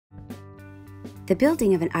the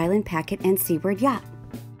building of an Island Packet and Seaward yacht.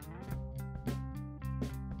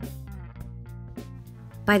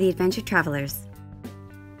 By the Adventure Travelers.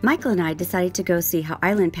 Michael and I decided to go see how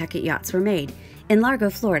Island Packet yachts were made in Largo,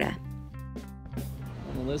 Florida.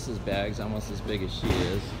 Melissa's bag's almost as big as she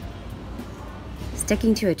is.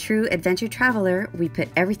 Sticking to a true adventure traveler, we put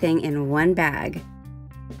everything in one bag.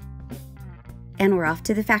 And we're off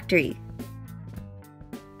to the factory.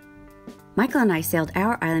 Michael and I sailed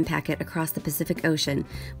our Island Packet across the Pacific Ocean.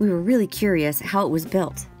 We were really curious how it was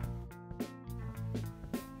built.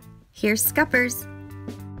 Here's Scuppers.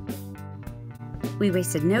 We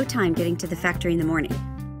wasted no time getting to the factory in the morning.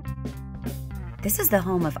 This is the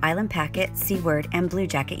home of Island Packet, Seaward, and Blue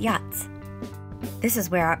Jacket Yachts. This is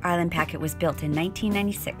where our Island Packet was built in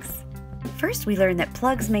 1996. First, we learned that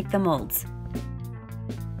plugs make the molds.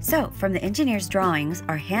 So, from the engineer's drawings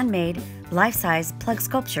are handmade, life-size plug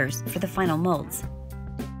sculptures for the final molds.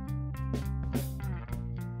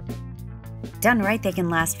 Done right, they can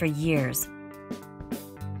last for years.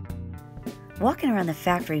 Walking around the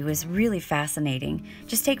factory was really fascinating.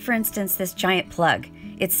 Just take, for instance, this giant plug.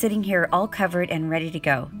 It's sitting here all covered and ready to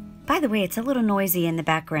go. By the way, it's a little noisy in the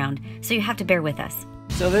background, so you have to bear with us.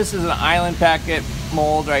 So this is an Island Packet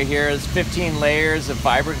mold right here. It's 15 layers of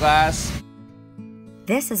fiberglass.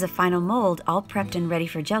 This is a final mold, all prepped and ready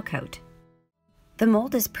for gel coat. The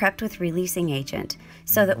mold is prepped with releasing agent,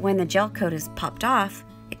 so that when the gel coat is popped off,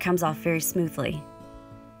 it comes off very smoothly.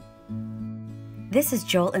 This is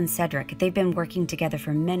Joel and Cedric. They've been working together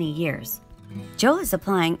for many years. Joel is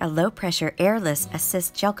applying a low-pressure airless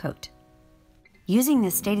assist gel coat. Using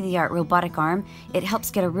this state-of-the-art robotic arm, it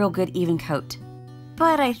helps get a real good even coat.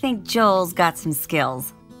 But I think Joel's got some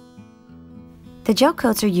skills. The gel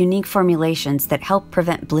coats are unique formulations that help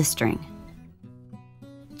prevent blistering.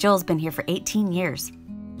 Joel's been here for 18 years.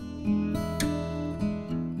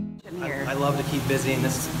 I love to keep busy, and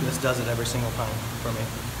this does it every single time for me.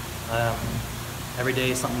 Every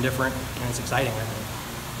day is something different, and it's exciting.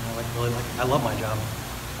 I love my job.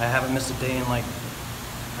 I haven't missed a day in I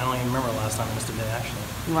don't even remember the last time I missed a day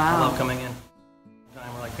actually. Wow. I love coming in.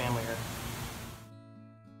 We're like family here.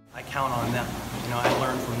 I count on them. I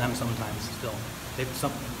learn from them sometimes still.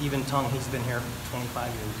 Even Tung, he's been here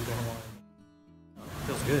 25 years. He's been here longer. It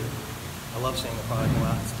feels good. I love seeing the product go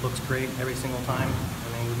out. It looks great every single time.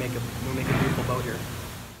 We make a beautiful boat here.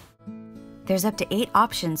 There's up to 8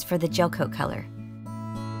 options for the gel coat color.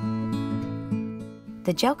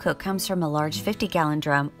 The gel coat comes from a large 50-gallon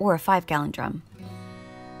drum or a 5-gallon drum.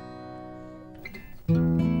 I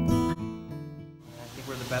think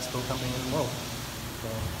we're the best boat company in the world. So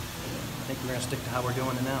I think we're going to stick to how we're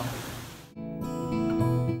doing it now.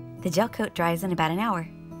 The gel coat dries in about an hour.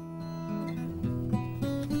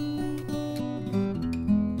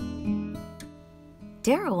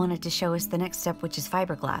 Darrell wanted to show us the next step, which is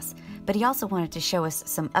fiberglass, but he also wanted to show us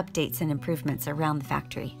some updates and improvements around the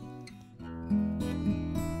factory.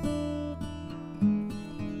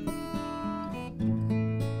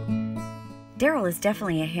 Darrell is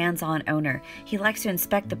definitely a hands-on owner. He likes to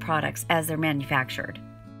inspect the products as they're manufactured.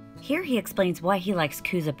 Here he explains why he likes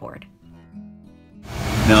Cusa board.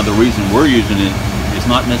 Now the reason we're using it is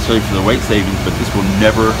not necessarily for the weight savings, but this will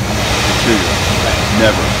never deteriorate.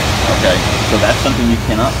 Never. Okay? So that's something you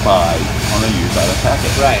cannot buy on a used Island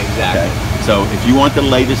Packet. Right, exactly. Okay? So if you want the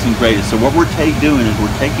latest and greatest, so what we're doing is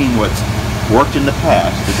we're taking what's worked in the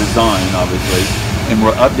past, the design obviously, and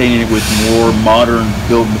we're updating it with more modern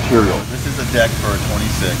build material. This is a deck for a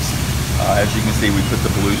 26. As you can see, we put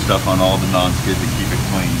the blue stuff on all the non-skid to keep it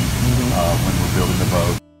clean when we're building the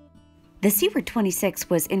boat. The Seaward 26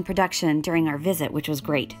 was in production during our visit, which was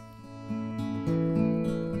great.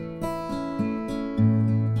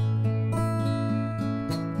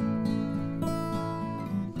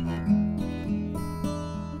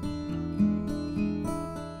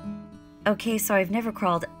 Okay, so I've never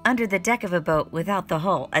crawled under the deck of a boat without the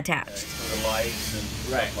hull attached. For the lights and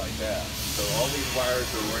stuff like that. So all these wires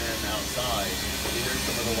are ran outside. These are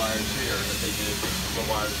some of the wires here that they did. The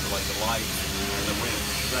wires for like the lights and the wind.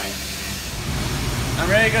 Right. I'm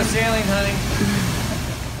ready to go sailing, honey.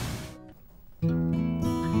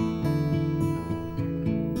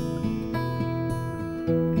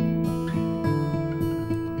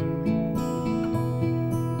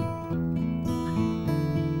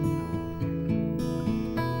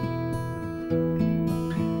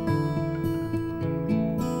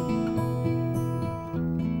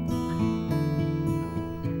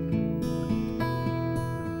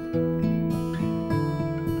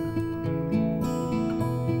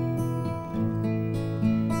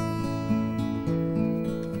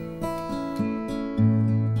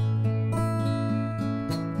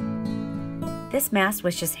 This mast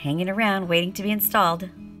was just hanging around waiting to be installed.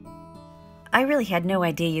 I really had no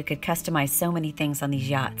idea you could customize so many things on these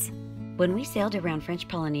yachts. When we sailed around French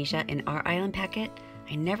Polynesia in our Island Packet,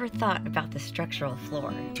 I never thought about the structural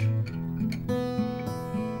floor.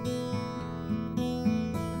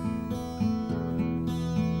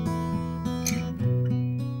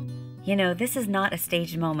 You know, this is not a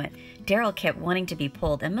staged moment. Darrell kept wanting to be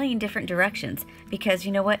pulled a million different directions because,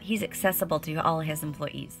 you know what, he's accessible to all his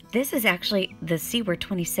employees. This is actually the Seaward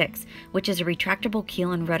 26, which is a retractable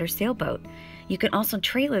keel and rudder sailboat. You can also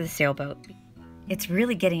trailer the sailboat. It's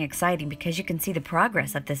really getting exciting because you can see the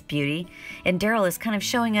progress of this beauty, and Darrell is kind of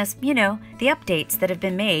showing us, you know, the updates that have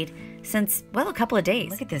been made since, well, a couple of days.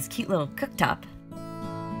 Look at this cute little cooktop.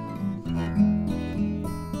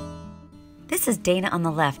 This is Dana on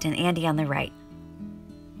the left and Andy on the right.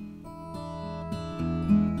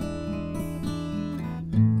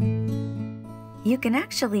 You can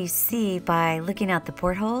actually see by looking out the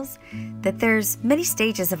portholes that there's many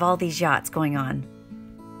stages of all these yachts going on.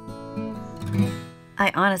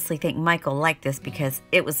 I honestly think Michael liked this because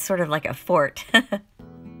it was sort of like a fort.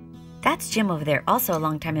 That's Jim over there, also a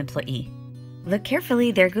longtime employee. Look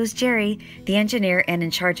carefully, there goes Jerry, the engineer and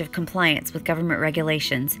in charge of compliance with government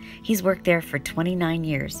regulations. He's worked there for 29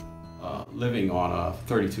 years. Living on a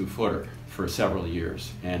 32-footer for several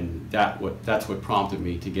years, and that's what prompted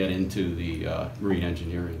me to get into the marine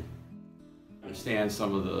engineering. I understand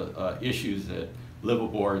some of the issues that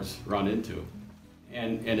liveaboards run into.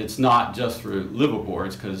 And it's not just for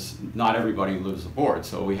liveaboards, because not everybody lives aboard,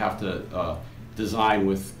 so we have to design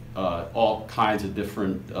with all kinds of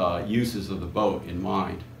different uses of the boat in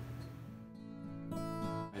mind.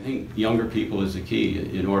 I think younger people is the key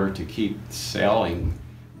in order to keep sailing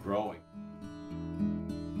growing.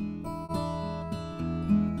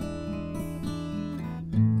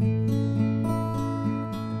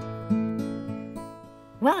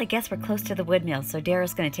 Well, I guess we're close to the wood mill, so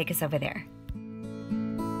Darrell's going to take us over there.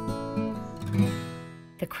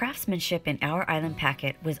 The craftsmanship in our Island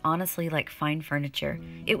Packet was honestly like fine furniture.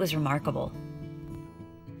 It was remarkable.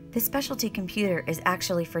 This specialty computer is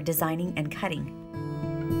actually for designing and cutting.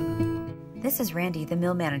 This is Randy, the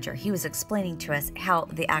mill manager. He was explaining to us how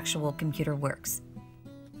the actual computer works.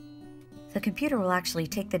 The computer will actually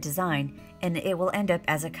take the design and it will end up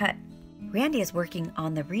as a cut. Randy is working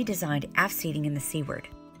on the redesigned aft seating in the Seaward.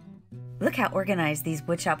 Look how organized these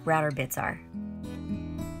woodshop router bits are.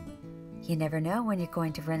 You never know when you're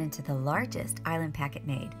going to run into the largest Island Packet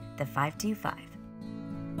made, the 525.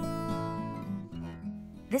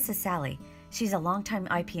 This is Sally. She's a longtime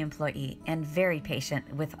IP employee and very patient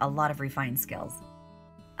with a lot of refined skills.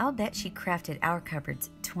 I'll bet she crafted our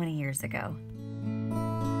cupboards 20 years ago.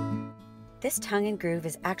 This tongue and groove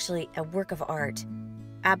is actually a work of art.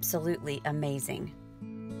 Absolutely amazing.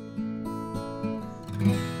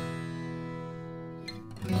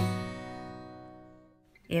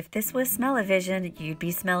 If this was smell-o-vision, you'd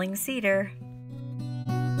be smelling cedar.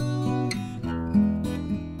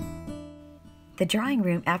 The drawing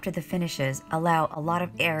room after the finishes allow a lot of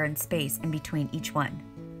air and space in between each one.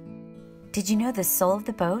 Did you know the sole of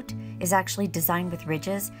the boat is actually designed with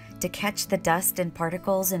ridges to catch the dust and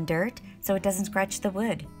particles and dirt so it doesn't scratch the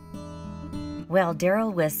wood? Well,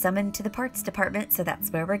 Darrell was summoned to the parts department, so that's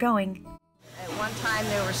where we're going. At one time,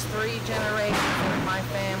 there was 3 generations of my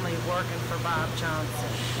family working for Bob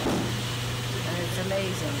Johnson. And it's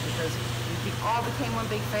amazing because we all became one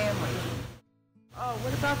big family. Oh,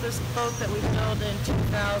 what about this boat that we built in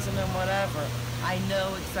 2000 and whatever? I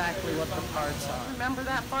know exactly what the parts are. Remember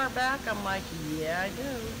that far back? I'm like, yeah, I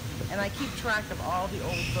do. And I keep track of all the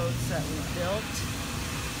old boats that we built.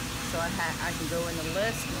 So I can go in the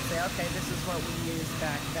list and say, okay, this is what we used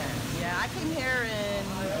back then. Yeah, I came here in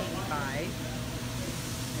 85.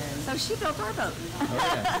 So she built our boat. Oh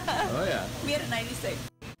yeah. Oh yeah. We had a 96.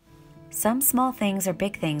 Some small things are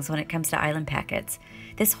big things when it comes to Island Packets.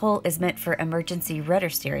 This hole is meant for emergency rudder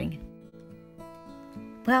steering.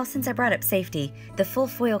 Well, since I brought up safety, the full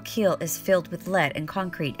foil keel is filled with lead and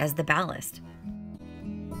concrete as the ballast.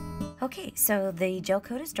 Okay, so the gel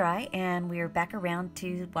coat is dry and we're back around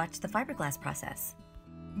to watch the fiberglass process.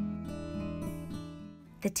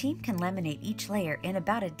 The team can laminate each layer in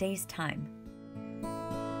about a day's time.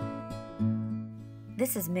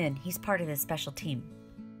 This is Min, he's part of this special team.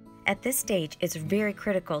 At this stage, it's very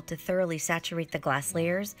critical to thoroughly saturate the glass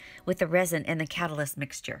layers with the resin and the catalyst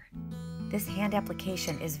mixture. This hand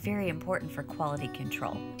application is very important for quality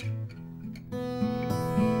control.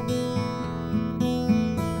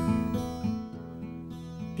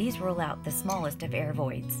 These roll out the smallest of air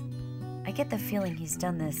voids. I get the feeling he's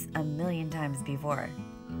done this a million times before.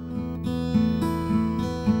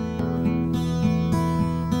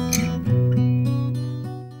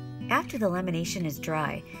 the lamination is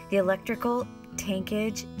dry, the electrical,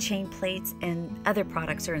 tankage, chain plates, and other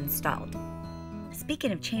products are installed.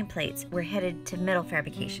 Speaking of chain plates, we're headed to metal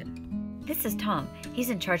fabrication. This is Tom.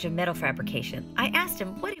 He's in charge of metal fabrication. I asked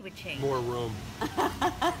him what he would change. More room.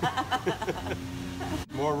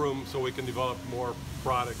 More room so we can develop more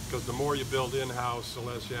product, because the more you build in-house, the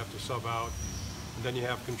less you have to sub out. And then you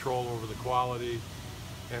have control over the quality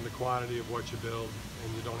and the quantity of what you build,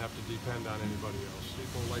 and you don't have to depend on anybody else.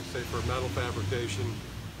 People, like say, for metal fabrication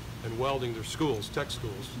and welding, there's schools, tech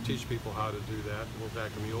schools, to teach people how to do that. Well, back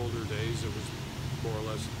in the older days, it was more or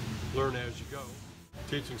less learn as you go.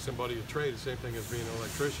 Teaching somebody a trade, the same thing as being an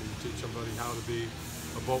electrician. You teach somebody how to be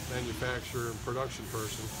a boat manufacturer and production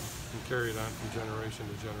person and carry it on from generation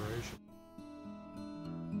to generation.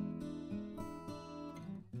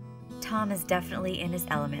 Tom is definitely in his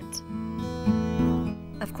element.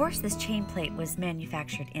 Of course, this chain plate was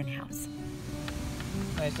manufactured in-house.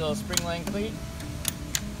 Nice little spring line cleat.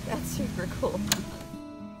 That's super cool.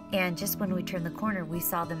 And just when we turned the corner, we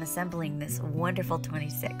saw them assembling this wonderful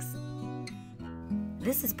 26.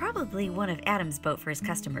 This is probably one of Adam's boat for his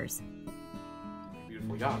customers.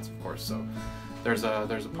 Beautiful yachts, of course, so there's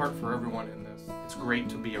a part for everyone in this. It's great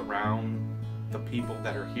to be around the people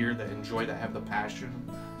that are here that enjoy, that have the passion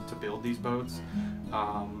to build these boats.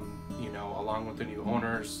 You know, along with the new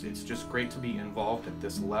owners, it's just great to be involved at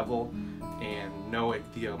this level and know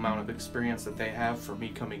the amount of experience that they have. For me,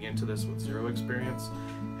 coming into this with zero experience,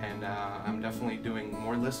 and I'm definitely doing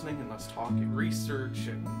more listening and less talking. Research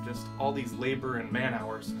and just all these labor and man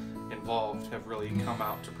hours involved have really come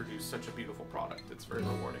out to produce such a beautiful product. It's very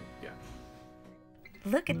rewarding, yeah.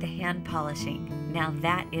 Look at the hand polishing. Now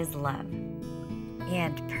that is love.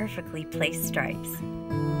 And perfectly placed stripes.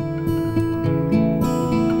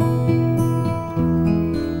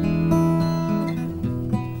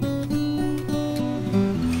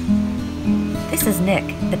 This is Nick,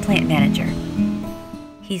 the plant manager.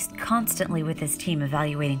 He's constantly with his team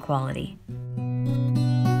evaluating quality.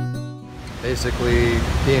 Basically,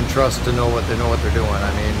 being trust to know what they're doing.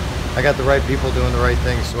 I mean, I got the right people doing the right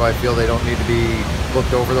things, so I feel they don't need to be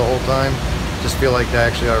looked over the whole time. Just feel like they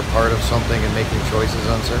actually are part of something and making choices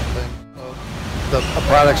on certain things. The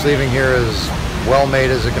product's leaving here as well made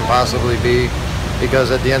as it can possibly be, because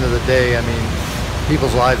at the end of the day, I mean,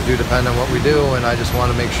 people's lives do depend on what we do, and I just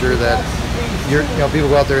want to make sure that people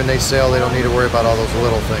go out there and they sail, they don't need to worry about all those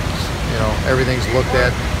little things. You know, everything's looked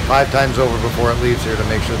at 5 times over before it leaves here to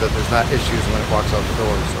make sure that there's not issues when it walks out the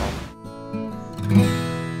door. So.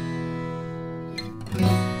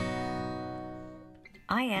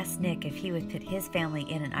 I asked Nick if he would put his family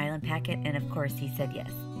in an Island Packet, and of course he said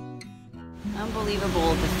yes.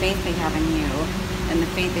 Unbelievable, the faith they have in you and the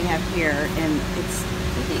faith they have here, and it's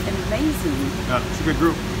really amazing. Yeah, it's a good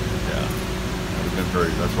group. Yeah.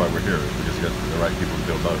 That's why we're here, because we got the right people to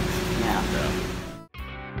build boats. Yeah.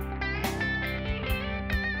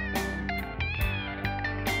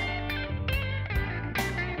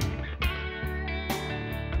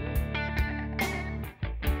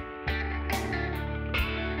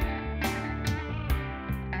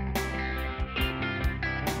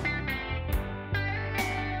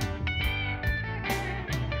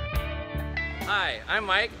 Hi, I'm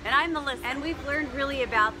Mike. And I'm Melissa. And we've learned really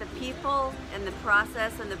about the people and the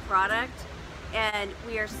process and the product, and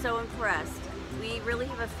we are so impressed. We really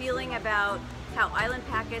have a feeling about how Island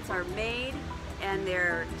Packets are made, and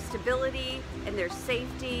their stability and their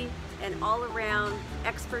safety and all around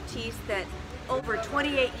expertise that over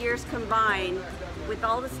 28 years combined with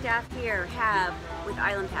all the staff here have with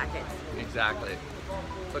Island Packets. Exactly.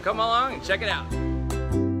 So come along and check it out.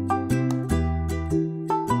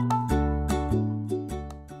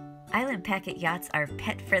 Island Packet Yachts are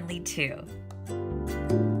pet-friendly too.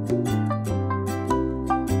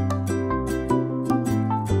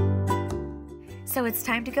 So it's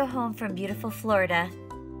time to go home from beautiful Florida.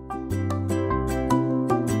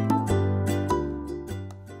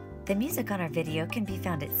 The music on our video can be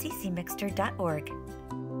found at ccmixter.org.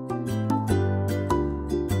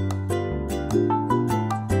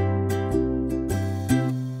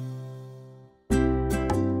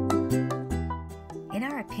 In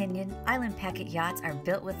our opinion, Island Packet Yachts are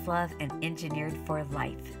built with love and engineered for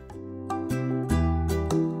life.